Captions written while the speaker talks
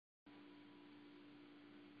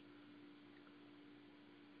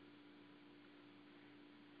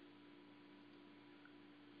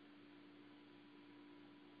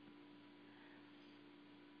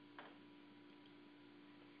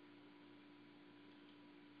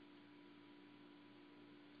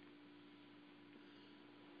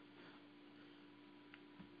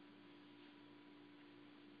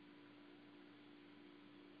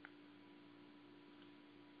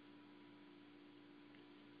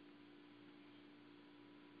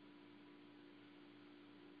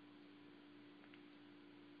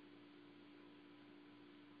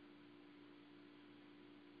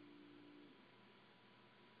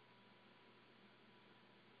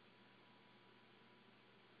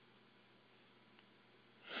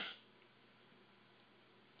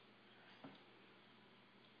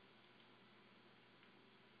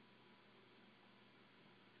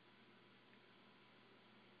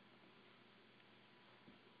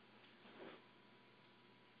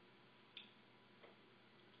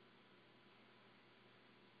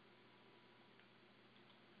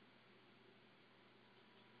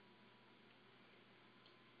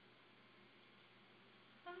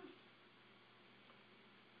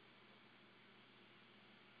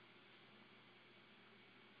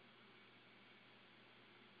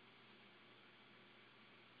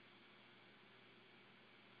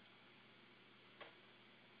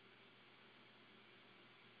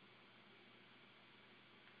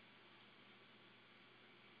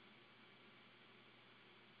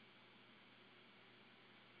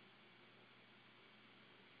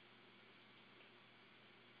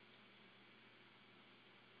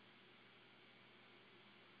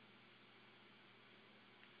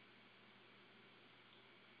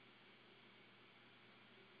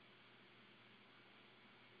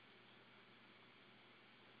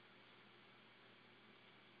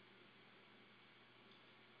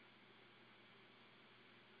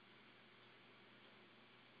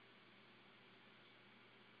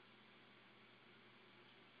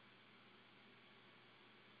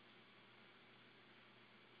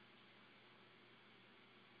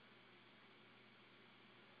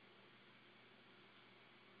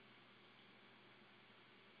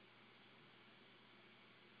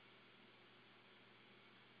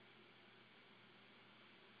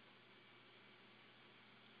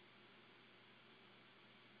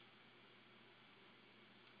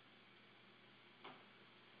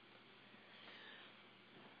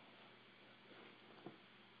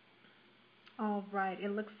All right,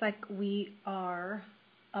 it looks like we are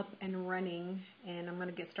up and running, and I'm going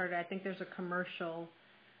to get started. I think there's a commercial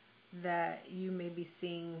that you may be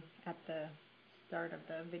seeing at the start of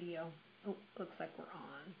the video. Oh, looks like we're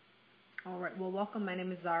on. All right, well, welcome. My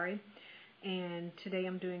name is Zari, and today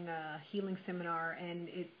I'm doing a healing seminar, and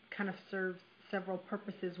it kind of serves several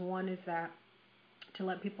purposes. One is that to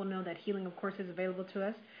let people know that healing, of course, is available to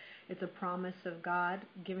us. It's a promise of God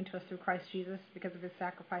given to us through Christ Jesus because of his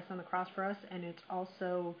sacrifice on the cross for us. And it's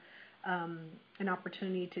also an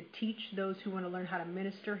opportunity to teach those who want to learn how to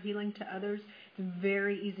minister healing to others. It's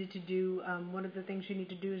very easy to do. One of the things you need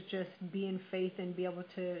to do is just be in faith and be able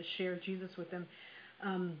to share Jesus with them.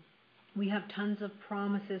 We have tons of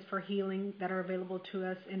promises for healing that are available to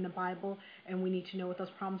us in the Bible, and we need to know what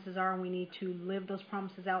those promises are, and we need to live those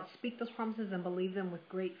promises out, speak those promises, and believe them with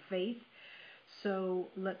great faith. So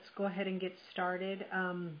let's go ahead and get started.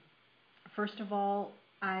 First of all,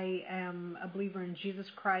 I am a believer in Jesus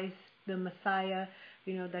Christ, the Messiah,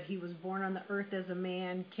 that he was born on the earth as a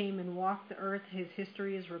man, came and walked the earth. His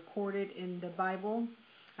history is recorded in the Bible.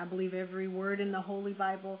 I believe every word in the Holy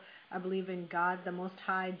Bible. I believe in God, the Most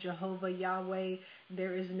High, Jehovah, Yahweh.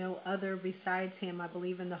 There is no other besides him. I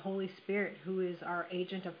believe in the Holy Spirit, who is our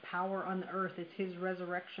agent of power on the earth. It's his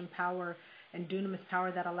resurrection power and dunamis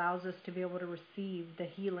power that allows us to be able to receive the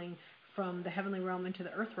healing from the heavenly realm into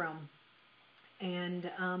the earth realm. And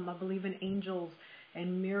I believe in angels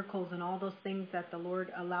and miracles and all those things that the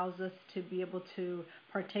Lord allows us to be able to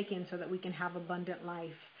partake in so that we can have abundant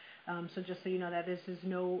life. So just so you know that this is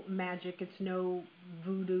no magic, it's no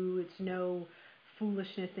voodoo, it's no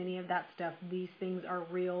foolishness, any of that stuff. These things are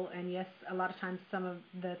real, and yes, a lot of times some of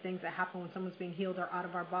the things that happen when someone's being healed are out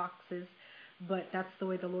of our boxes, but that's the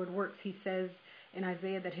way the Lord works. He says in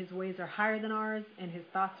Isaiah that his ways are higher than ours and his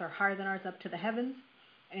thoughts are higher than ours up to the heavens.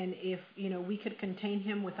 And if, we could contain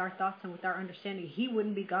him with our thoughts and with our understanding, he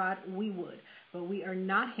wouldn't be God, we would. But we are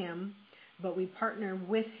not him, but we partner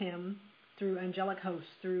with him through angelic hosts,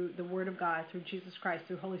 through the Word of God, through Jesus Christ,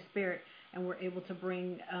 through Holy Spirit, and we're able to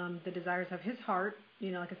bring the desires of his heart,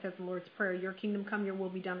 like it says in the Lord's Prayer, your kingdom come, your will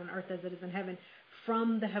be done on earth as it is in heaven,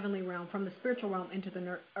 from the heavenly realm, from the spiritual realm into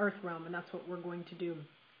the earth realm, and that's what we're going to do.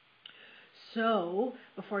 So,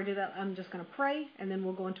 before I do that, I'm just going to pray, and then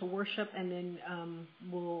we'll go into worship, and then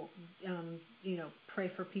we'll,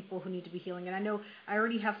 pray for people who need to be healing. And I know I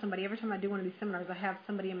already have somebody, every time I do one of these seminars, I have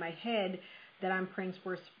somebody in my head that I'm praying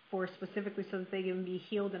for specifically so that they can be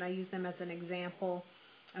healed, and I use them as an example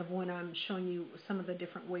of when I'm showing you some of the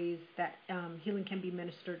different ways that healing can be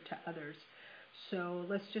ministered to others. So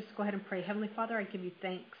let's just go ahead and pray. Heavenly Father, I give you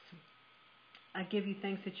thanks. I give you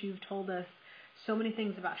thanks that you've told us so many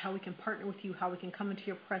things about how we can partner with you, how we can come into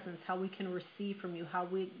your presence, how we can receive from you, how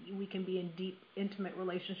we can be in deep, intimate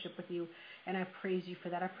relationship with you. And I praise you for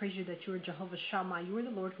that. I praise you that you are Jehovah Shammah. You are the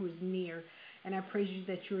Lord who is near. And I praise you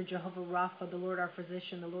that you are Jehovah Rapha, the Lord our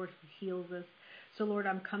physician, the Lord who heals us. So, Lord,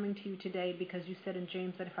 I'm coming to you today because you said in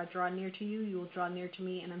James that if I draw near to you, you will draw near to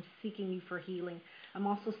me, and I'm seeking you for healing. I'm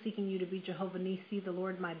also seeking you to be Jehovah Nissi, the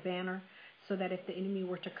Lord my banner, so that if the enemy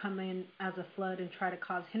were to come in as a flood and try to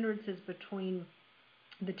cause hindrances between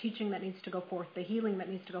the teaching that needs to go forth, the healing that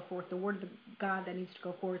needs to go forth, the word of God that needs to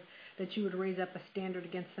go forth, that you would raise up a standard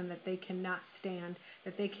against them, that they cannot stand,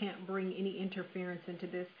 that they can't bring any interference into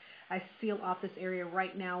this. I seal off this area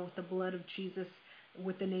right now with the blood of Jesus,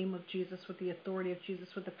 with the name of Jesus, with the authority of Jesus,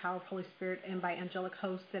 with the power of Holy Spirit, and by angelic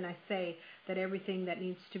hosts. And I say that everything that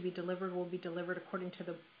needs to be delivered will be delivered according to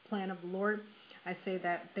the plan of the Lord. I say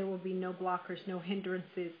that there will be no blockers, no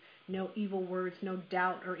hindrances, no evil words, no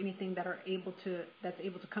doubt, or anything that's able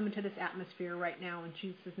to come into this atmosphere right now in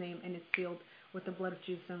Jesus' name, and it's sealed with the blood of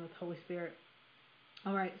Jesus and with Holy Spirit.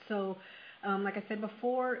 All right, so like I said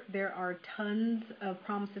before, there are tons of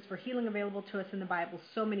promises for healing available to us in the Bible,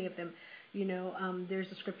 so many of them. There's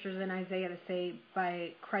the scriptures in Isaiah that say,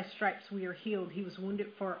 by Christ's stripes we are healed. He was wounded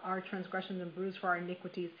for our transgressions and bruised for our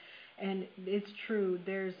iniquities. And it's true.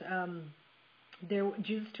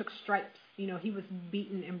 Jesus took stripes. He was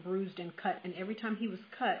beaten and bruised and cut. And every time he was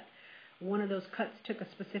cut, one of those cuts took a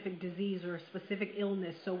specific disease or a specific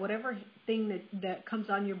illness. So whatever thing that comes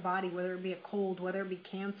on your body, whether it be a cold, whether it be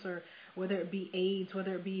cancer, whether it be AIDS,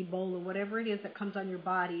 whether it be Ebola, whatever it is that comes on your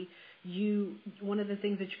body, one of the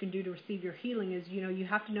things that you can do to receive your healing is, you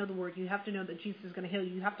have to know the word. You have to know that Jesus is going to heal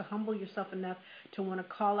you. You have to humble yourself enough to want to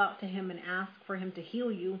call out to him and ask for him to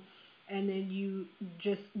heal you. And then you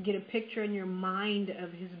just get a picture in your mind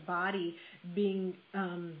of his body being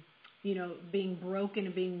being broken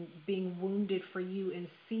and being wounded for you, and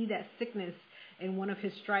see that sickness in one of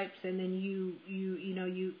his stripes, and then you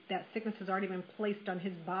that sickness has already been placed on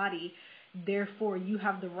his body, Therefore, you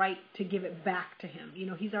have the right to give it back to him.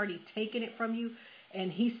 He's already taken it from you,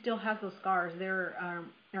 and he still has those scars. There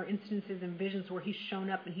are instances and visions where he's shown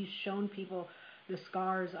up and he's shown people the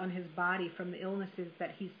scars on his body from the illnesses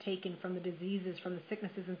that he's taken, from the diseases, from the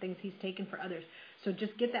sicknesses and things he's taken for others. So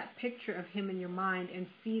just get that picture of him in your mind and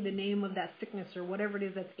see the name of that sickness or whatever it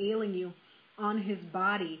is that's ailing you on his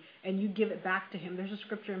body, and you give it back to him. There's a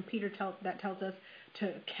scripture in Peter that tells us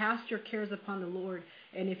to cast your cares upon the Lord.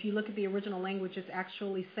 And if you look at the original language, it's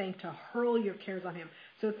actually saying to hurl your cares on him.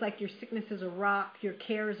 So it's like your sickness is a rock, your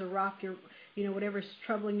care is a rock, whatever's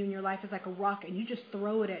troubling you in your life is like a rock, and you just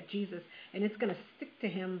throw it at Jesus, and it's going to stick to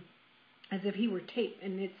him as if he were tape,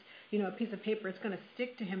 and it's a piece of paper. It's going to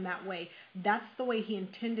stick to him that way. That's the way he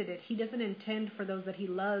intended it. He doesn't intend for those that he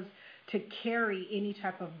loves to carry any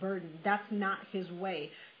type of burden. That's not his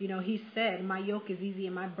way. He said, my yoke is easy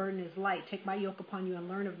and my burden is light. Take my yoke upon you and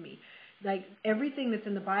learn of me. Like everything that's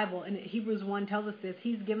in the Bible, and Hebrews 1 tells us this,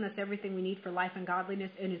 he's given us everything we need for life and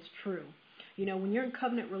godliness, and it's true. When you're in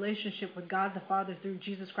covenant relationship with God the Father through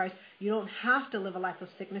Jesus Christ, you don't have to live a life of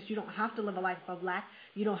sickness. You don't have to live a life of lack.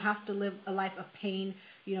 You don't have to live a life of pain,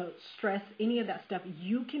 stress, any of that stuff.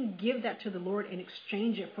 You can give that to the Lord and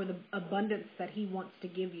exchange it for the abundance that he wants to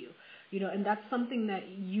give you. And that's something that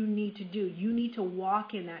you need to do. You need to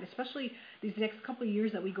walk in that, especially these next couple of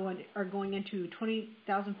years that we are going into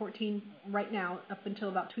 2014 right now, up until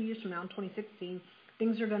about 2 years from now in 2016.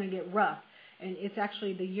 Things are going to get rough. And it's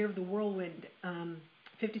actually the year of the whirlwind,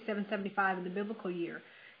 5775 in the biblical year.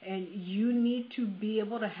 And you need to be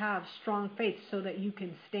able to have strong faith so that you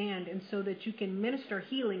can stand and so that you can minister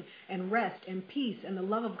healing and rest and peace and the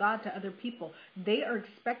love of God to other people. They are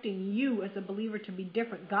expecting you as a believer to be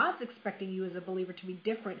different. God's expecting you as a believer to be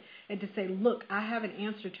different and to say, look, I have an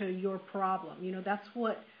answer to your problem. that's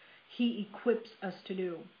what he equips us to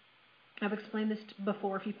do. I've explained this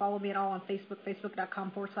before. If you follow me at all on Facebook,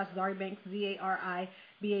 facebook.com/ZariBanks,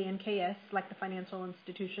 ZariBanks, like the financial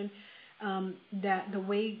institution, that the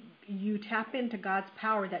way you tap into God's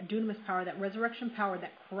power, that dunamis power, that resurrection power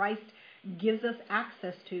that Christ gives us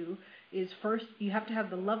access to, is first you have to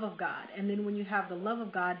have the love of God. And then when you have the love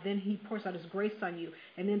of God, then he pours out his grace on you.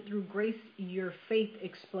 And then through grace, your faith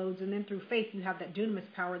explodes. And then through faith, you have that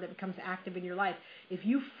dunamis power that becomes active in your life. If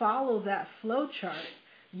you follow that flow chart,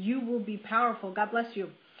 you will be powerful. God bless you.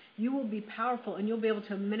 You will be powerful, and you'll be able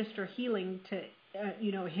to minister healing to,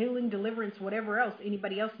 healing, deliverance, whatever else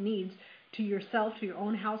anybody else needs, to yourself, to your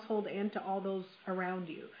own household, and to all those around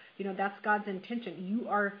you. That's God's intention. You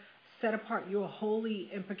are set apart. You're a holy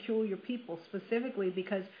and peculiar people, specifically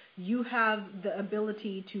because you have the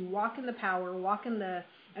ability to walk in the power, walk in the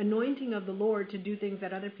anointing of the Lord to do things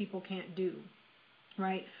that other people can't do.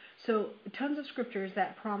 Right? So tons of scriptures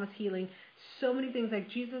that promise healing. So many things, like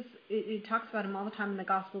Jesus, it talks about him all the time in the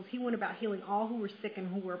Gospels. He went about healing all who were sick and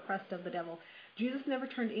who were oppressed of the devil. Jesus never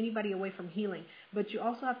turned anybody away from healing. But you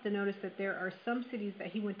also have to notice that there are some cities that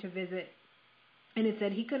he went to visit, and it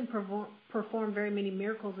said he couldn't perform very many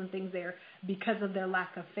miracles and things there because of their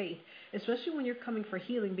lack of faith, especially when you're coming for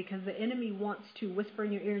healing, because the enemy wants to whisper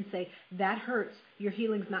in your ear and say, that hurts, your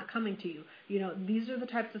healing's not coming to you. These are the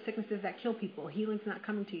types of sicknesses that kill people. Healing's not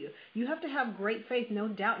coming to you. You have to have great faith, no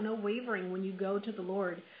doubt, no wavering when you go to the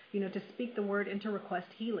Lord, to speak the word and to request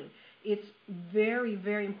healing. It's very,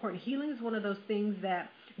 very important. Healing is one of those things that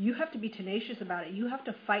you have to be tenacious about it. You have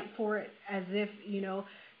to fight for it as if,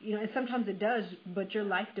 and sometimes it does, but your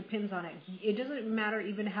life depends on it. It doesn't matter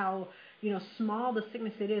even how, small the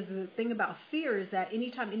sickness it is. The thing about fear is that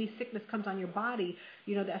anytime any sickness comes on your body,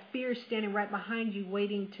 that fear is standing right behind you,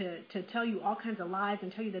 waiting to tell you all kinds of lies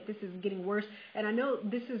and tell you that this is getting worse. And I know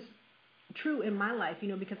this is true in my life,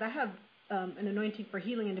 because I have an anointing for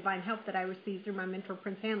healing and divine health that I received through my mentor,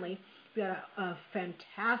 Prince Hanley. We got a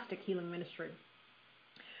fantastic healing ministry.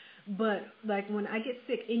 But like when I get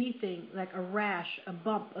sick, anything like a rash, a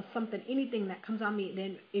bump, or something, anything that comes on me,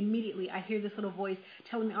 then immediately I hear this little voice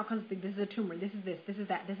telling me all kinds of things. This is a tumor. This is this. This is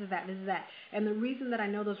that. This is that. This is that. And the reason that I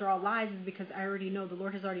know those are all lies is because I already know the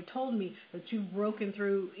Lord has already told me that you've broken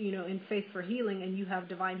through, in faith for healing, and you have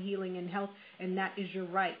divine healing and health, and that is your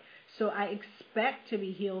right. So I expect to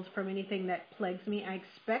be healed from anything that plagues me. I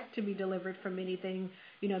expect to be delivered from anything,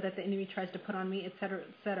 that the enemy tries to put on me, et cetera,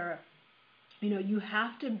 et cetera. You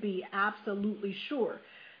have to be absolutely sure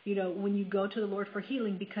when you go to the Lord for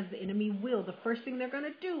healing, because the enemy will. The first thing they're going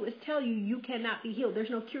to do is tell you, you cannot be healed. There's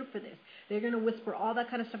no cure for this. They're going to whisper all that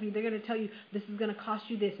kind of stuff. They're going to tell you, this is going to cost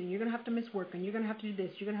you this, and you're going to have to miss work, and you're going to have to do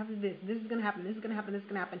this, you're going to have to do this, this is going to happen, this is going to happen, this is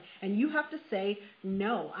going to happen. And you have to say,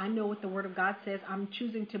 no, I know what the Word of God says. I'm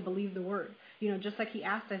choosing to believe the Word. Just like he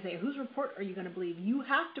asked Isaiah, whose report are you going to believe? You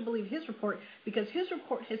have to believe his report, because his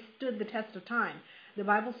report has stood the test of time. The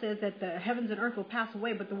Bible says that the heavens and earth will pass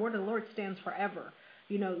away, but the word of the Lord stands forever.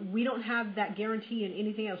 We don't have that guarantee in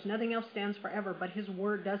anything else. Nothing else stands forever, but his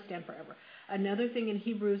word does stand forever. Another thing in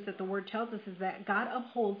Hebrews that the word tells us is that God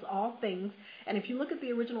upholds all things. And if you look at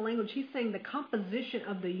the original language, he's saying the composition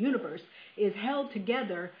of the universe is held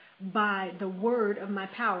together by the word of my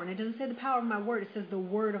power. And it doesn't say the power of my word, it says the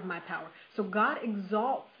word of my power. So God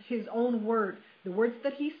exalts his own word, the words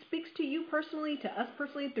that he speaks to you personally, to us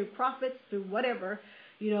personally, through prophets, through whatever,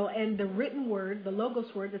 and the written word, the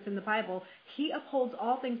Logos word that's in the Bible, he upholds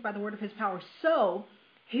all things by the word of his power. So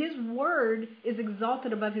his word is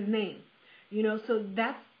exalted above his name. So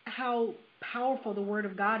that's how powerful the word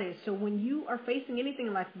of God is. So when you are facing anything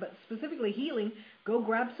in life, but specifically healing, go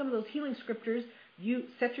grab some of those healing scriptures. You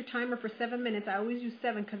set your timer for 7 minutes. I always use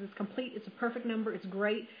 7 because it's complete. It's a perfect number. It's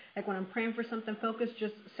great. Like when I'm praying for something focused,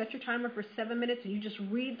 just set your timer for 7 minutes and you just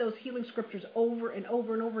read those healing scriptures over and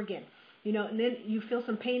over and over again. And then you feel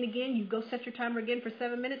some pain again. You go set your timer again for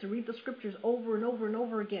 7 minutes and read the scriptures over and over and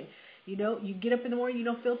over again. You get up in the morning, you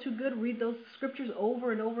don't feel too good, read those scriptures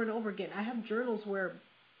over and over and over again. I have journals where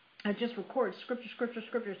I just record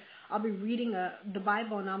scriptures. I'll be reading the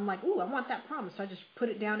Bible and I'm like, ooh, I want that promise. So I just put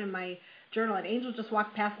it down in my journal. An angel just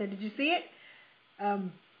walked past it. Did you see it?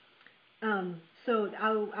 So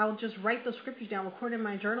I'll just write those scriptures down, record in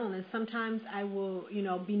my journal, and then sometimes I will,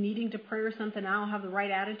 be needing to pray or something. I don't have the right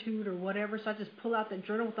attitude or whatever, so I just pull out the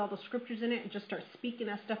journal with all the scriptures in it and just start speaking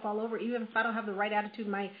that stuff all over. Even if I don't have the right attitude,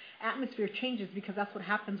 my atmosphere changes, because that's what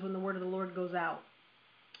happens when the word of the Lord goes out.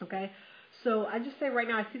 Okay? So I just say right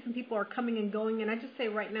now, I see some people are coming and going, and I just say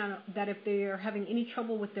right now that if they are having any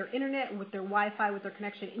trouble with their internet, with their Wi-Fi, with their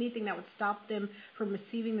connection, anything that would stop them from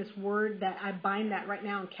receiving this word, that I bind that right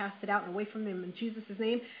now and cast it out and away from them in Jesus'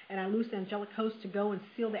 name, and I loose the angelic host to go and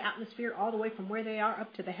seal the atmosphere all the way from where they are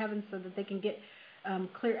up to the heavens, so that they can get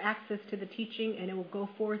clear access to the teaching, and it will go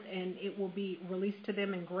forth and it will be released to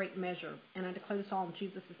them in great measure. And I declare this all in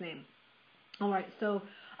Jesus' name. All right, so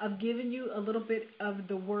I've given you a little bit of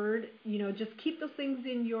the word. Just keep those things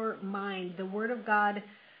in your mind. The word of God,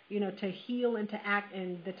 to heal and to act,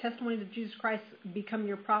 and the testimonies of Jesus Christ become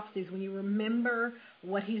your prophecies. When you remember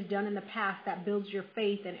what he's done in the past, that builds your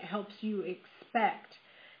faith and it helps you expect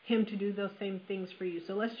him to do those same things for you.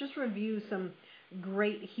 So let's just review some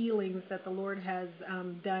great healings that the Lord has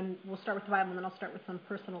done. We'll start with the Bible, and then I'll start with some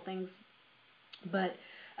personal things. But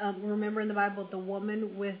remember in the Bible, the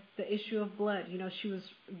woman with the issue of blood, she was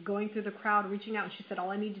going through the crowd, reaching out, and she said, all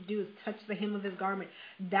I need to do is touch the hem of his garment.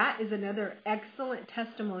 That is another excellent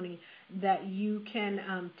testimony that you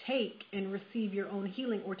can take and receive your own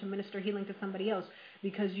healing, or to minister healing to somebody else.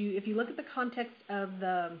 Because if you look at the context of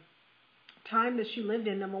the time that she lived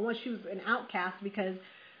in, number one, she was an outcast, because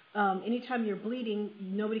anytime you're bleeding,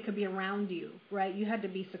 nobody could be around you, right? You had to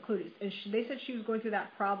be secluded. And they said she was going through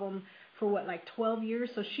that problem for 12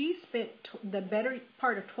 years? So she spent the better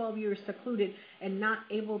part of 12 years secluded and not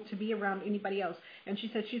able to be around anybody else. And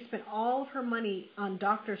she said she spent all of her money on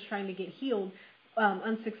doctors trying to get healed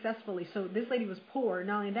unsuccessfully. So this lady was poor,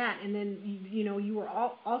 not only that, and then you were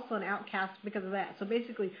also an outcast because of that. So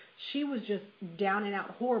basically, she was just down and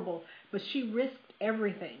out horrible, but she risked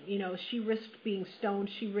everything. She risked being stoned.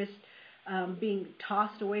 She risked being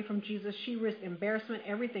tossed away from Jesus. She risked embarrassment,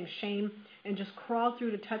 everything, shame, and just crawled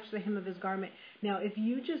through to touch the hem of his garment. Now, if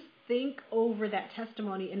you just think over that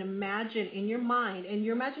testimony and imagine in your mind, and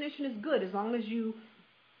your imagination is good as long as you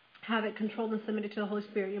have it controlled and submitted to the Holy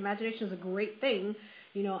Spirit. Your imagination is a great thing.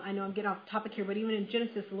 I know I'm getting off topic here, but even in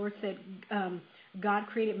Genesis, the Lord said God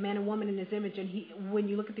created man and woman in his image. And when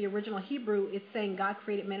you look at the original Hebrew, it's saying God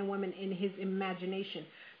created man and woman in his imagination.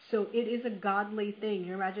 So it is a godly thing,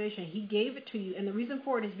 your imagination. He gave it to you. And the reason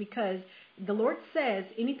for it is because the Lord says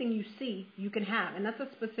anything you see, you can have. And that's a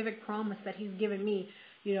specific promise that he's given me.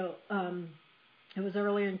 It was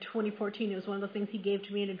earlier in 2014. It was one of the things he gave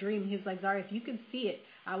to me in a dream. He was like, Zara, if you can see it,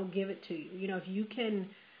 I will give it to you. If you can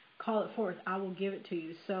call it forth, I will give it to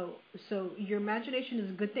you. So your imagination is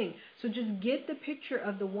a good thing. So just get the picture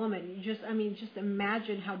of the woman. Just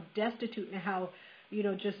imagine how destitute and how,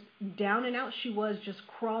 just down and out she was, just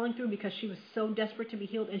crawling through because she was so desperate to be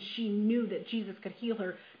healed, and she knew that Jesus could heal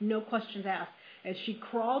her, no questions asked. And she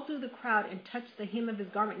crawled through the crowd and touched the hem of his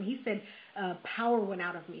garment. And he said, power went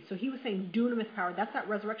out of me. So he was saying dunamis power. That's that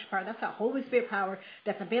resurrection power. That's that Holy Spirit power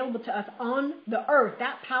that's available to us on the earth.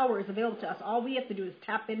 That power is available to us. All we have to do is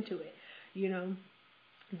tap into it, you know.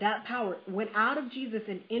 That power went out of Jesus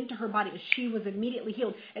and into her body, and she was immediately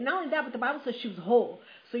healed. And not only that, but the Bible says she was whole.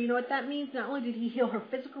 So you know what that means? Not only did he heal her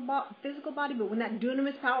physical body, but when that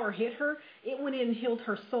dunamis power hit her, it went in and healed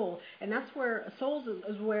her soul. And that's where souls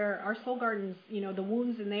is where our soul gardens, you know, the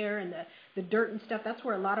wounds in there and the dirt and stuff, that's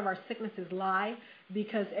where a lot of our sicknesses lie.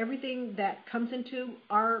 Because everything that comes into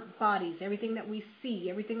our bodies, everything that we see,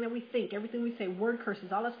 everything that we think, everything we say, word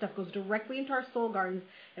curses, all that stuff goes directly into our soul gardens.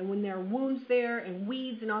 And when there are wounds there and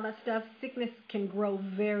weeds and all that stuff, sickness can grow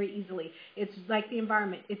very easily. It's like the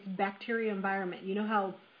environment. It's bacteria environment. You know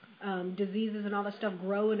how diseases and all that stuff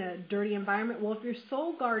grow in a dirty environment? Well, if your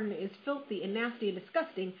soul garden is filthy and nasty and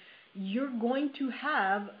disgusting, you're going to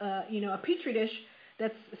have a petri dish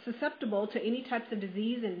that's susceptible to any types of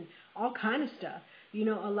disease and all kind of stuff. You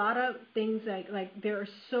know, a lot of things like there are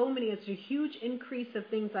so many. It's a huge increase of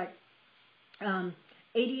things like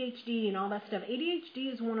ADHD and all that stuff.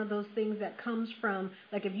 ADHD is one of those things that comes from,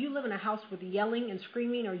 like, if you live in a house with yelling and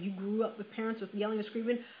screaming, or you grew up with parents with yelling and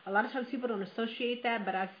screaming, a lot of times people don't associate that,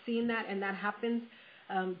 but I've seen that, and that happens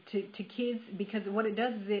to kids, because what it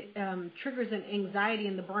does is it triggers an anxiety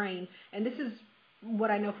in the brain. And this is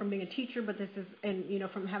what I know from being a teacher, but this is, and you know,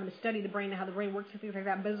 from having to study the brain and how the brain works and things like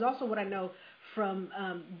that. But it's also what I know from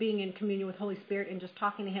being in communion with Holy Spirit and just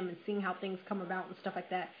talking to Him and seeing how things come about and stuff like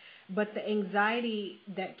that. But the anxiety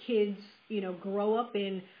that kids, you know, grow up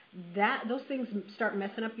in, those things start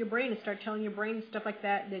messing up your brain and start telling your brain stuff like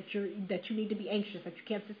that you need to be anxious, that you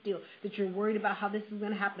can't sit still, that you're worried about how this is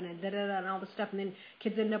going to happen, and and all this stuff. And then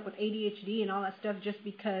kids end up with ADHD and all that stuff just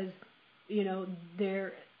because, you know,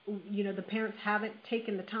 the parents haven't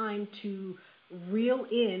taken the time to reel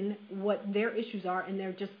in what their issues are, and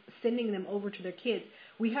they're just sending them over to their kids.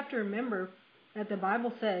 We have to remember that the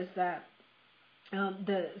Bible says that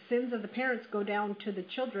the sins of the parents go down to the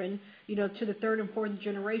children, you know, to the third and fourth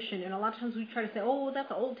generation. And a lot of times we try to say, oh, that's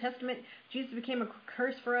the Old Testament. Jesus became a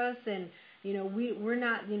curse for us, and you know, we're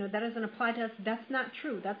not, you know, that doesn't apply to us. That's not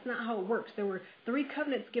true. That's not how it works. There were 3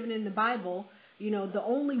 covenants given in the Bible. You know, the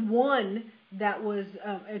only one that was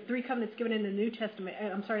 3 covenants given in the New Testament.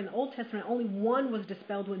 In the Old Testament, only one was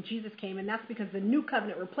dispelled when Jesus came, and that's because the New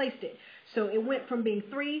Covenant replaced it. So it went from being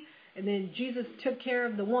 3. And then Jesus took care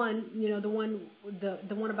of the one, you know, the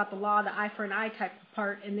one about the law, the eye for an eye type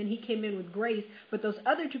part, and then He came in with grace. But those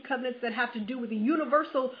other 2 covenants that have to do with the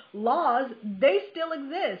universal laws, they still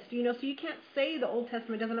exist, you know. So you can't say the Old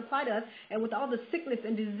Testament doesn't apply to us. And with all the sickness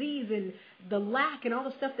and disease and the lack and all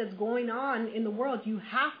the stuff that's going on in the world, you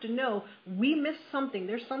have to know we missed something.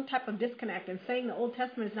 There's some type of disconnect, and saying the Old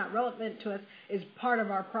Testament is not relevant to us is part of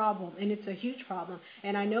our problem, and it's a huge problem.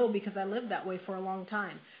 And I know because I lived that way for a long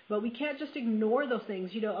time. But we can't just ignore those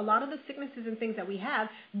things. You know, a lot of the sicknesses and things that we have,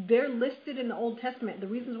 they're listed in the Old Testament. The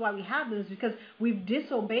reasons why we have them is because we've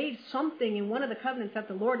disobeyed something in one of the covenants that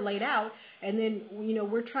the Lord laid out. And then, you know,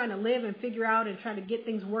 we're trying to live and figure out and trying to get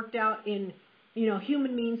things worked out in, you know,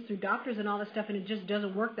 human means through doctors and all that stuff. And it just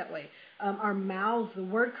doesn't work that way. Our mouths, the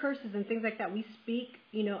word curses and things like that we speak,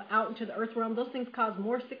 you know, out into the earth realm, those things cause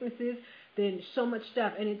more sicknesses than so much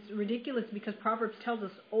stuff. And it's ridiculous because Proverbs tells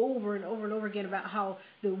us over and over and over again about how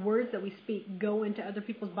the words that we speak go into other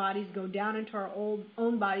people's bodies, go down into our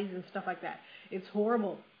own bodies and stuff like that. It's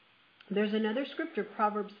horrible. There's another scripture,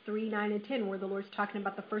 Proverbs 3, 9, and 10, where the Lord's talking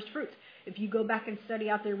about the first fruits. If you go back and study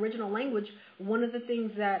out the original language, one of the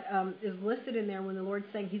things that is listed in there when the Lord's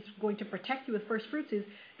saying He's going to protect you with first fruits is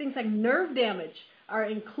things like nerve damage are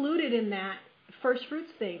included in that first fruits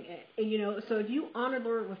thing. You know, so if you honor the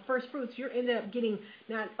Lord with first fruits, you're ended up getting,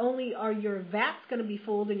 not only are your vats going to be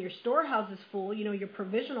full and your storehouses full, you know, your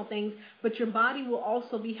provisional things, but your body will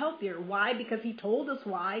also be healthier. Why? Because He told us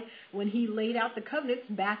why when He laid out the covenants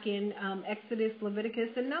back in Exodus, Leviticus,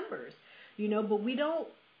 and Numbers. You know, but we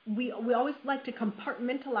always like to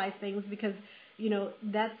compartmentalize things because, you know,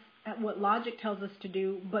 that's what logic tells us to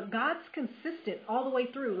do. But God's consistent all the way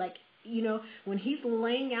through. Like, you know, when He's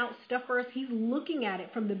laying out stuff for us, He's looking at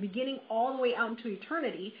it from the beginning all the way out into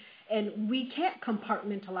eternity, and we can't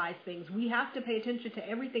compartmentalize things. We have to pay attention to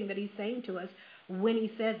everything that He's saying to us when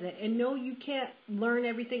He says it. And no, you can't learn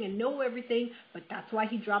everything and know everything, but that's why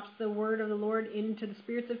He drops the word of the Lord into the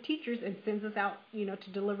spirits of teachers and sends us out, you know, to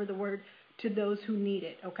deliver the word to those who need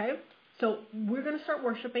it, okay? So we're going to start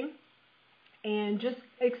worshiping and just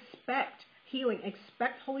expect healing.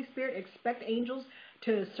 Expect Holy Spirit, expect angels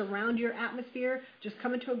to surround your atmosphere, just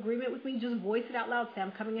come into agreement with me. Just voice it out loud. Say,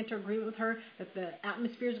 I'm coming into agreement with her, that the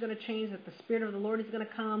atmosphere is going to change, that the Spirit of the Lord is going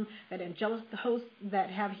to come, that angelic hosts that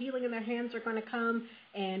have healing in their hands are going to come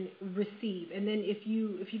and receive. And then if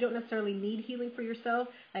you don't necessarily need healing for yourself,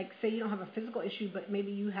 like say you don't have a physical issue, but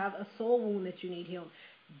maybe you have a soul wound that you need healed,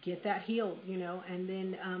 get that healed, and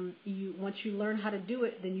then once you learn how to do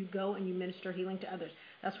it, then you go and you minister healing to others.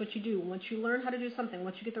 That's what you do. Once you learn how to do something,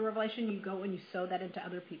 once you get the revelation, you go and you sow that into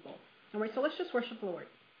other people. All right, so let's just worship the Lord.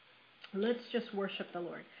 Let's just worship the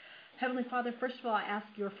Lord. Heavenly Father, first of all, I ask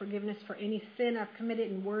your forgiveness for any sin I've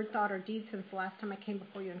committed in word, thought, or deed since the last time I came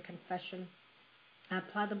before you in confession. I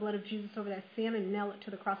apply the blood of Jesus over that sin and nail it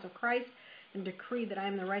to the cross of Christ and decree that I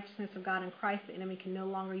am the righteousness of God in Christ. The enemy can no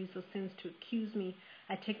longer use those sins to accuse me.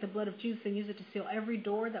 I take the blood of Jesus and use it to seal every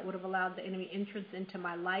door that would have allowed the enemy entrance into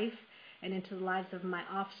my life and into the lives of my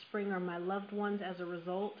offspring or my loved ones as a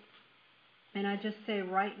result. And I just say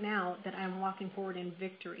right now that I am walking forward in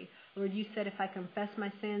victory. Lord, you said if I confess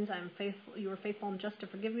my sins, I am faithful. You are faithful and just to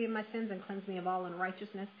forgive me of my sins and cleanse me of all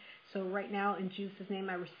unrighteousness. So right now, in Jesus' name,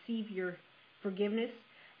 I receive your forgiveness.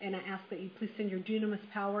 And I ask that you please send your dunamis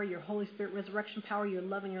power, your Holy Spirit resurrection power, your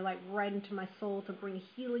love and your light right into my soul to bring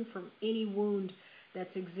healing from any wound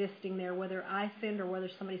that's existing there, whether I sinned or whether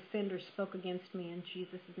somebody sinned or spoke against me, in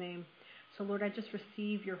Jesus' name. So, Lord, I just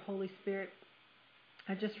receive your Holy Spirit.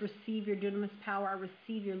 I just receive your dunamis power. I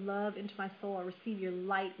receive your love into my soul. I receive your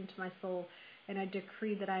light into my soul. And I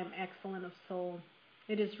decree that I am excellent of soul.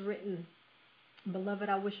 It is written, Beloved,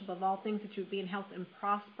 I wish above all things that you would be in health and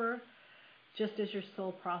prosper, just as your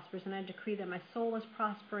soul prospers. And I decree that my soul is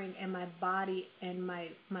prospering and my body and my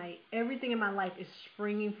everything in my life is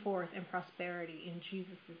springing forth in prosperity in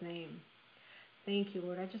Jesus' name. Thank you,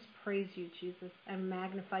 Lord. I just praise you, Jesus. I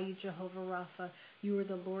magnify you, Jehovah Rapha. You are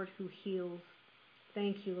the Lord who heals.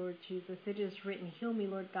 Thank you, Lord Jesus. It is written, heal me,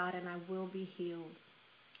 Lord God, and I will be healed.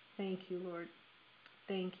 Thank you, Lord.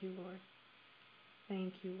 Thank you, Lord.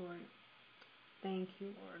 Thank you, Lord. Thank you,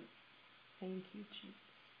 Lord. Thank you, Jesus.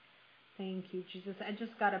 Thank you, Jesus. I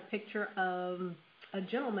just got a picture of a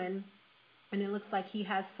gentleman, and it looks like he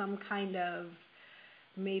has some kind of,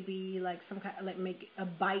 maybe like some kind of, like make a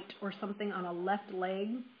bite or something on a left leg.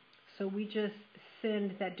 So we just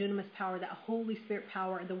send that dunamis power, that Holy Spirit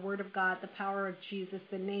power, the Word of God, the power of Jesus,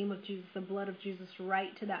 the name of Jesus, the blood of Jesus,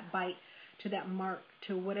 right to that bite, to that mark,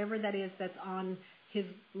 to whatever that is that's on his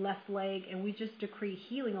left leg. And we just decree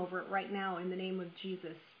healing over it right now in the name of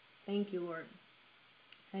Jesus. Thank you, Lord.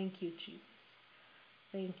 Thank you, Jesus.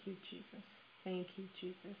 Thank you, Jesus. Thank you,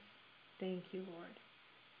 Jesus. Thank you, Lord.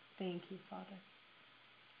 Thank you, Father.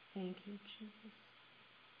 Thank you, Jesus.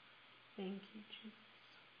 Thank you, Jesus.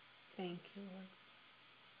 Thank you, Lord.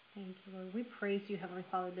 Thank you, Lord. We praise you, Heavenly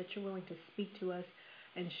Father, that you're willing to speak to us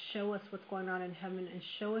and show us what's going on in heaven and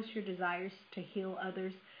show us your desires to heal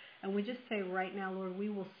others. And we just say right now, Lord, we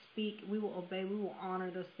will speak, we will obey, we will honor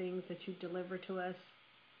those things that you deliver to us,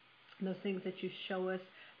 those things that you show us,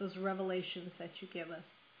 those revelations that you give us.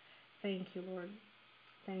 Thank you, Lord.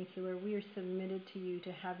 Thank you, Lord. We are submitted to you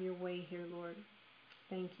to have your way here, Lord.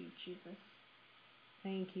 Thank you, Jesus.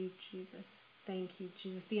 Thank you, Jesus. Thank you,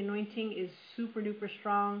 Jesus. The anointing is super duper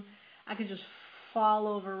strong. I could just fall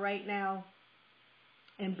over right now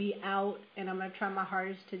and be out, and I'm going to try my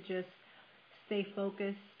hardest to just stay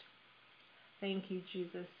focused. Thank you,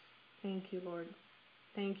 Jesus. Thank you, Lord.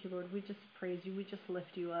 Thank you, Lord. We just praise you. We just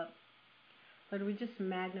lift you up. Lord, we just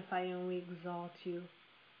magnify you and we exalt you.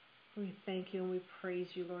 We thank you and we praise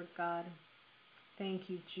you, Lord God. Thank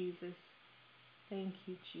you, Jesus. Thank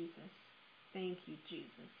you, Jesus. Thank you,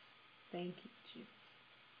 Jesus. Thank you, Jesus.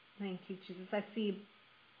 Thank you, Jesus. I see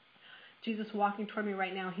Jesus walking toward me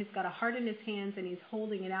right now. He's got a heart in his hands and he's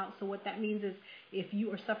holding it out. So what that means is if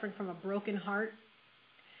you are suffering from a broken heart,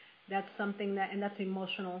 that's something that, and that's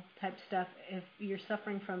emotional type stuff. If you're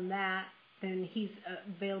suffering from that, then he's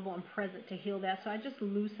available and present to heal that. So I just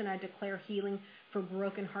loose and I declare healing for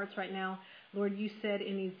broken hearts right now. Lord, you said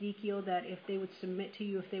in Ezekiel that if they would submit to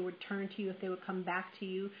you, if they would turn to you, if they would come back to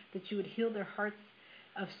you, that you would heal their hearts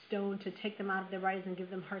of stone to take them out of their bodies and give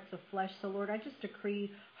them hearts of flesh. So Lord, I just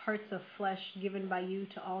decree hearts of flesh given by you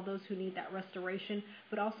to all those who need that restoration,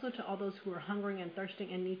 but also to all those who are hungering and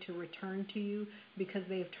thirsting and need to return to you because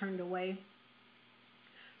they have turned away.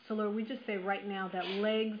 So Lord, we just say right now that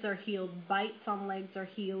legs are healed, bites on legs are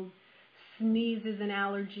healed, sneezes and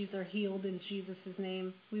allergies are healed in Jesus'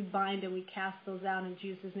 name. We bind and we cast those out in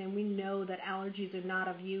Jesus' name. We know that allergies are not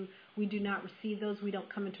of you. We do not receive those. We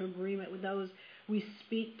don't come into agreement with those. We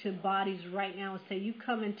speak to bodies right now and say, you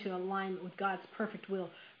come into alignment with God's perfect will.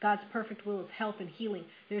 God's perfect will is health and healing.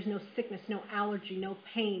 There's no sickness, no allergy, no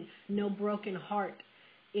pain, no broken heart.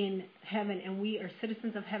 in heaven, and we are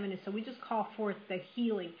citizens of heaven. And so we just call forth the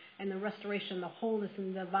healing and the restoration, the wholeness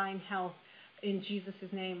and the divine health in Jesus'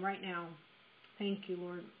 name right now. Thank you,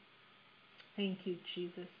 Lord. Thank you,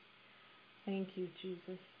 Jesus. Thank you,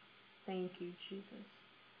 Jesus. Thank you, Jesus.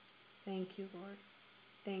 Thank you, Lord.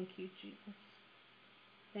 Thank you, Jesus.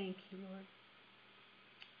 Thank you, Lord.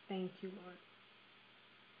 Thank you, Lord.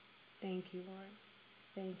 Thank you, Lord.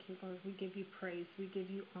 Thank you, Lord. We give you praise. We give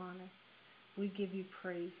you honor. We give you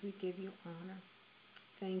praise. We give you honor.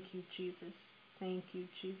 Thank you, Jesus. Thank you,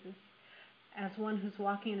 Jesus. As one who's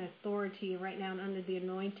walking in authority right now and under the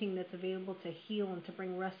anointing that's available to heal and to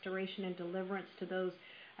bring restoration and deliverance to those,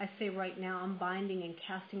 I say right now, I'm binding and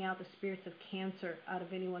casting out the spirits of cancer out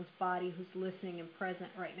of anyone's body who's listening and present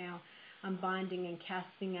right now. I'm binding and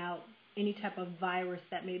casting out any type of virus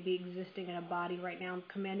that may be existing in a body right now. I'm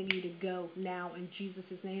commanding you to go now in Jesus'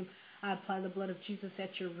 name. I apply the blood of Jesus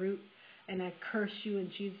at your root, and I curse you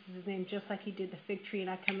in Jesus' name, just like he did the fig tree, and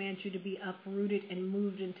I command you to be uprooted and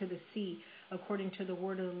moved into the sea, according to the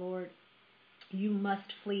word of the Lord. You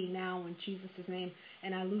must flee now in Jesus' name,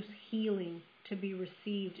 and I loose healing to be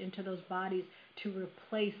received into those bodies to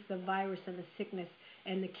replace the virus and the sickness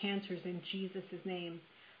and the cancers in Jesus' name.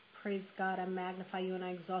 Praise God. I magnify you and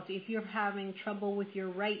I exalt you. If you're having trouble with your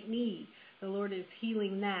right knee, the Lord is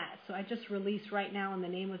healing that. So I just release right now in the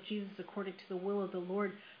name of Jesus, according to the will of the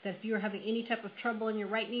Lord, that if you're having any type of trouble in your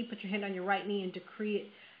right knee, put your hand on your right knee and decree it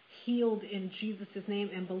healed in Jesus'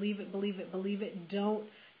 name, and believe it, believe it, believe it. Don't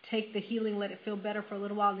take the healing, let it feel better for a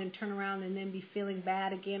little while, and then turn around and then be feeling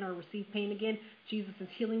bad again or receive pain again. Jesus is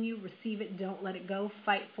healing you. Receive it. Don't let it go.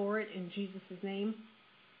 Fight for it in Jesus' name.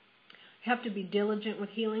 You have to be diligent with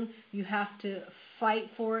healing. You have to fight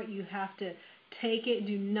for it. You have to take it.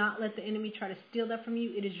 Do not let the enemy try to steal that from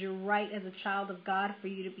you. It is your right as a child of God for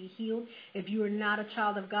you to be healed. If you are not a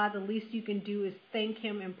child of God, the least you can do is thank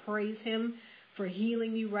him and praise him for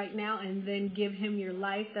healing you right now, and then give him your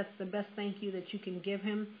life. That's the best thank you that you can give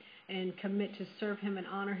him, and commit to serve him and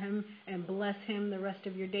honor him and bless him the rest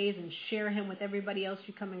of your days and share him with everybody else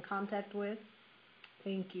you come in contact with.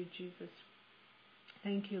 Thank you, Jesus.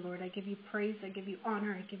 Thank you, Lord. I give you praise. I give you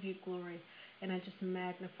honor. I give you glory. And I just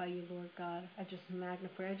magnify you, Lord God. I just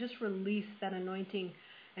magnify. I just release that anointing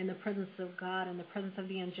and the presence of God and the presence of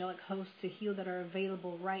the angelic hosts to heal that are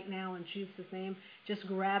available right now in Jesus' name. Just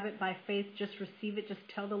grab it by faith. Just receive it. Just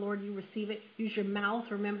tell the Lord you receive it. Use your mouth.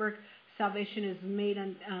 Remember, salvation is made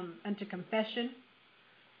unto confession.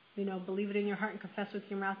 You know, believe it in your heart and confess with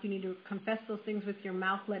your mouth. You need to confess those things with your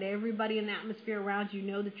mouth. Let everybody in the atmosphere around you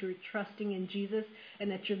know that you're trusting in Jesus and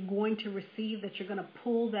that you're going to receive, that you're going to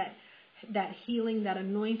pull that healing, that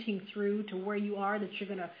anointing through to where you are, that you're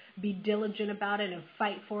going to be diligent about it and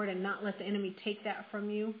fight for it and not let the enemy take that from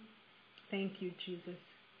you. Thank you, Jesus.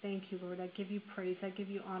 Thank you, Lord. I give you praise. I give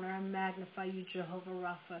you honor. I magnify you, Jehovah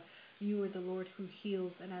Rapha. You are the Lord who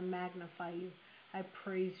heals, and I magnify you. I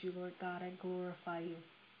praise you, Lord God. I glorify you.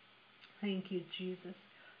 Thank you, Jesus.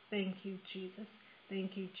 Thank you, Jesus.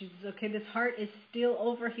 Thank you, Jesus. Okay, this heart is still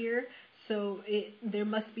over here, so there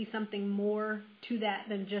must be something more to that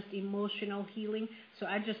than just emotional healing. So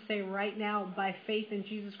I just say right now, by faith in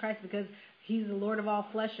Jesus Christ, because he's the Lord of all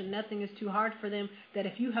flesh and nothing is too hard for them, that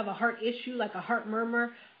if you have a heart issue, like a heart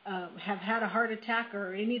murmur, have had a heart attack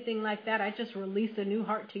or anything like that, I just release a new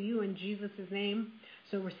heart to you in Jesus' name.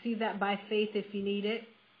 So receive that by faith if you need it.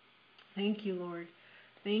 Thank you, Lord.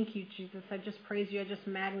 Thank you, Jesus. I just praise you. I just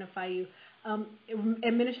magnify you.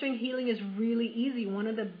 Administering healing is really easy. One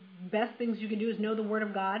of the best things you can do is know the Word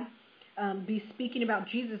of God. Be speaking about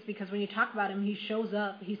Jesus, because when you talk about him, he shows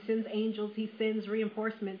up. He sends angels. He sends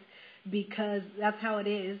reinforcements, because that's how it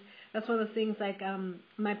is. That's one of the things, like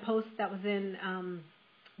my post that was in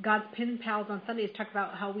God's Pen Pals on Sunday is talk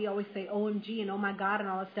about how we always say OMG and oh my God and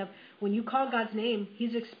all that stuff. When you call God's name,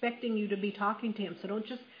 he's expecting you to be talking to him. So don't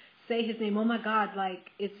just say his name, oh my God, like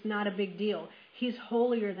it's not a big deal. He's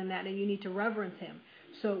holier than that, and you need to reverence him.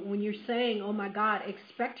 So when you're saying, oh my God,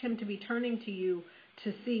 expect him to be turning to you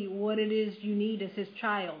to see what it is you need as his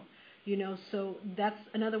child. You know, so that's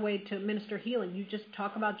another way to minister healing. You just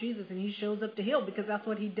talk about Jesus and he shows up to heal, because that's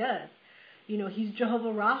what he does. You know, he's Jehovah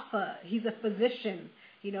Rapha. He's a physician.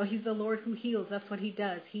 You know, he's the Lord who heals. That's what he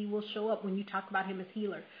does. He will show up when you talk about him as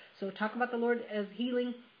healer. So talk about the Lord as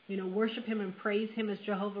healing. You know, worship him and praise him as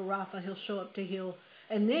Jehovah Rapha. He'll show up to heal.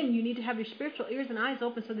 And then you need to have your spiritual ears and eyes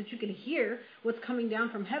open so that you can hear what's coming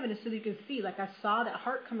down from heaven, and so that you can see. Like I saw that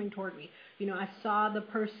heart coming toward me. You know, I saw the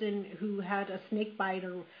person who had a snake bite,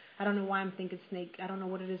 or I don't know why I'm thinking snake. I don't know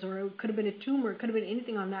what it is. Or it could have been a tumor. It could have been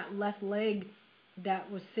anything on that left leg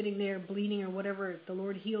that was sitting there bleeding or whatever. The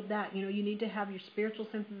Lord healed that. You know, you need to have your spiritual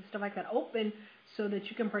senses and stuff like that open so that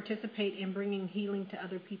you can participate in bringing healing to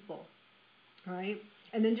other people, right?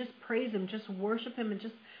 And then just praise him, just worship him, and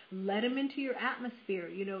just let him into your atmosphere.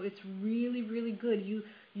 You know, it's really, really good.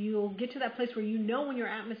 You'll get to that place where you know when your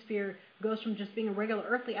atmosphere goes from just being a regular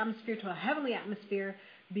earthly atmosphere to a heavenly atmosphere,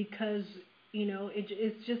 because, you know,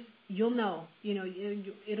 it's just, you'll know, you know,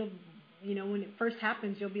 it'll, you know, when it first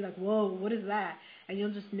happens, you'll be like, whoa, what is that? And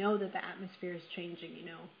you'll just know that the atmosphere is changing, you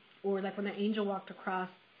know. Or like when the angel walked across,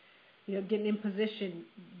 you know, getting in position,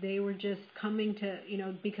 they were just coming to, you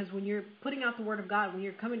know, because when you're putting out the word of God, when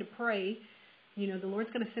you're coming to pray, you know, the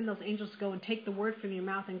Lord's going to send those angels to go and take the word from your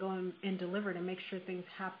mouth and go and deliver it and make sure things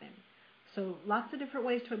happen. So lots of different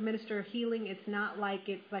ways to administer healing. It's not like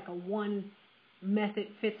it's like a one method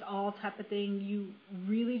fits all type of thing. You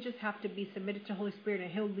really just have to be submitted to Holy Spirit, and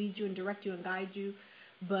he'll lead you and direct you and guide you.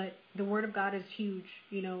 But the word of God is huge,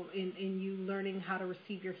 you know, in you learning how to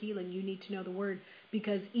receive your healing. You need to know the word,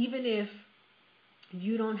 because even if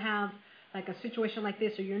you don't have like a situation like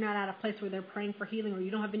this, or you're not at a place where they're praying for healing, or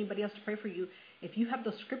you don't have anybody else to pray for you, if you have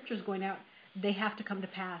those scriptures going out, they have to come to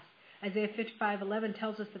pass. Isaiah 55:11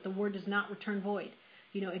 tells us that the word does not return void.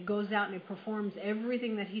 You know, it goes out and it performs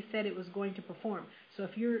everything that he said it was going to perform. So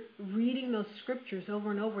if you're reading those scriptures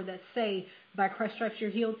over and over that say, by Christ's stripes you're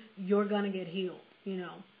healed, you're going to get healed, you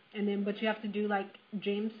know. And then, but you have to do like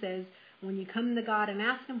James says, when you come to God and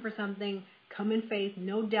ask him for something, come in faith,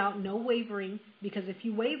 no doubt, no wavering, because if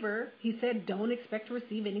you waver, he said, don't expect to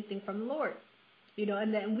receive anything from the Lord. You know,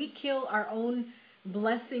 and then we kill our own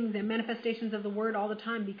blessings and manifestations of the word all the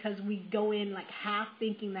time, because we go in like half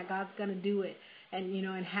thinking that God's going to do it, and, you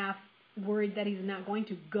know, and half worried that he's not going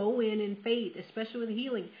to. Go in faith, especially with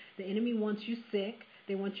healing. The enemy wants you sick.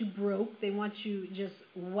 They want you broke. They want you just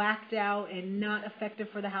whacked out and not effective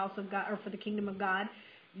for the house of God or for the kingdom of God.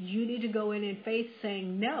 You need to go in faith,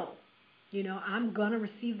 saying, no, you know, I'm going to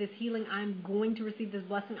receive this healing. I'm going to receive this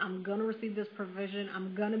blessing. I'm going to receive this provision.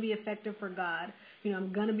 I'm going to be effective for God. You know,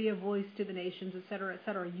 I'm going to be a voice to the nations, et cetera, et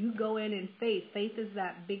cetera. You go in faith. Faith is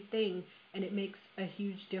that big thing, and it makes a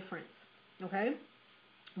huge difference. Okay?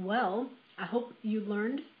 Well, I hope you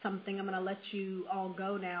learned something. I'm going to let you all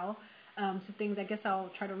go now. Some things, I guess I'll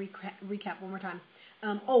try to recap one more time.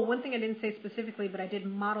 One thing I didn't say specifically, but I did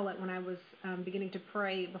model it when I was beginning to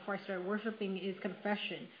pray before I started worshiping, is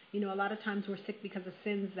confession. You know, a lot of times we're sick because of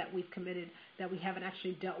sins that we've committed that we haven't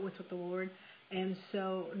actually dealt with the Lord. And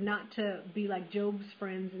so not to be like Job's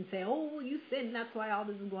friends and say, oh, well, you sinned, that's why all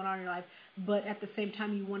this is going on in your life. But at the same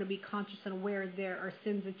time, you want to be conscious and aware there are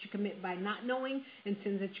sins that you commit by not knowing and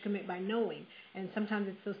sins that you commit by knowing. And sometimes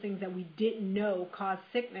it's those things that we didn't know cause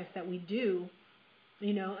sickness that we do,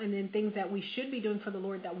 you know, and then things that we should be doing for the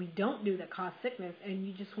Lord that we don't do that cause sickness, and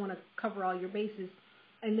you just want to cover all your bases.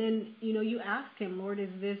 And then, you know, you ask him, Lord, is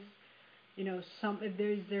this, you know,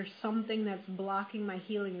 if there's something that's blocking my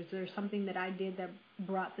healing? Is there something that I did that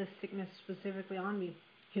brought this sickness specifically on me?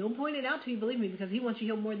 He'll point it out to you, believe me, because he wants you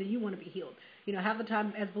healed more than you want to be healed. You know, half the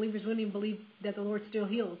time as believers, we don't even believe that the Lord still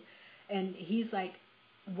heals. And he's like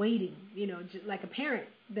waiting, you know, just like a parent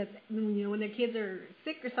that's, you know, when their kids are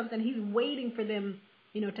sick or something, he's waiting for them,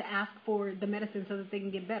 you know, to ask for the medicine so that they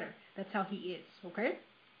can get better. That's how he is, okay?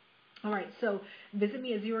 All right, so visit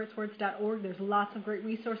me at zeroxwords.org. There's lots of great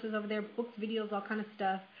resources over there, books, videos, all kind of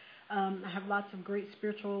stuff. I have lots of great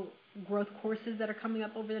spiritual growth courses that are coming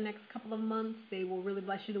up over the next couple of months. They will really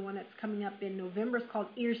bless you. The one that's coming up in November is called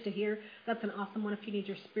Ears to Hear. That's an awesome one if you need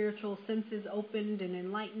your spiritual senses opened and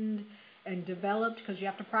enlightened and developed, because you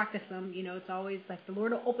have to practice them. You know, it's always like the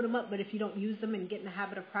Lord will open them up, but if you don't use them and get in the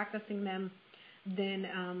habit of practicing them, then,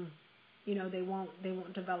 you know, they won't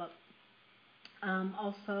develop.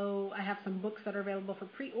 Also, I have some books that are available for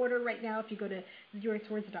pre-order right now. If you go to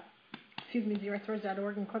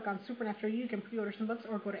zeroxwords.org and click on Supernatural, you can pre-order some books,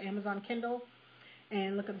 or go to Amazon Kindle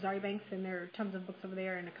and look up Zari Banks, and there are tons of books over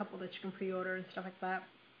there and a couple that you can pre-order and stuff like that.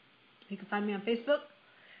 You can find me on Facebook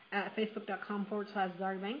at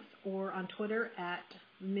facebook.com/Zari Banks, or on Twitter at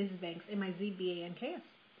Ms. Banks, MIZBANKS.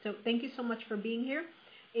 So thank you so much for being here.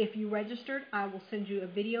 If you registered, I will send you a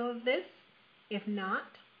video of this. If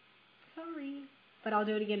not, sorry, but I'll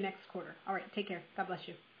do it again next quarter. All right, take care. God bless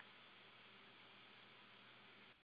you.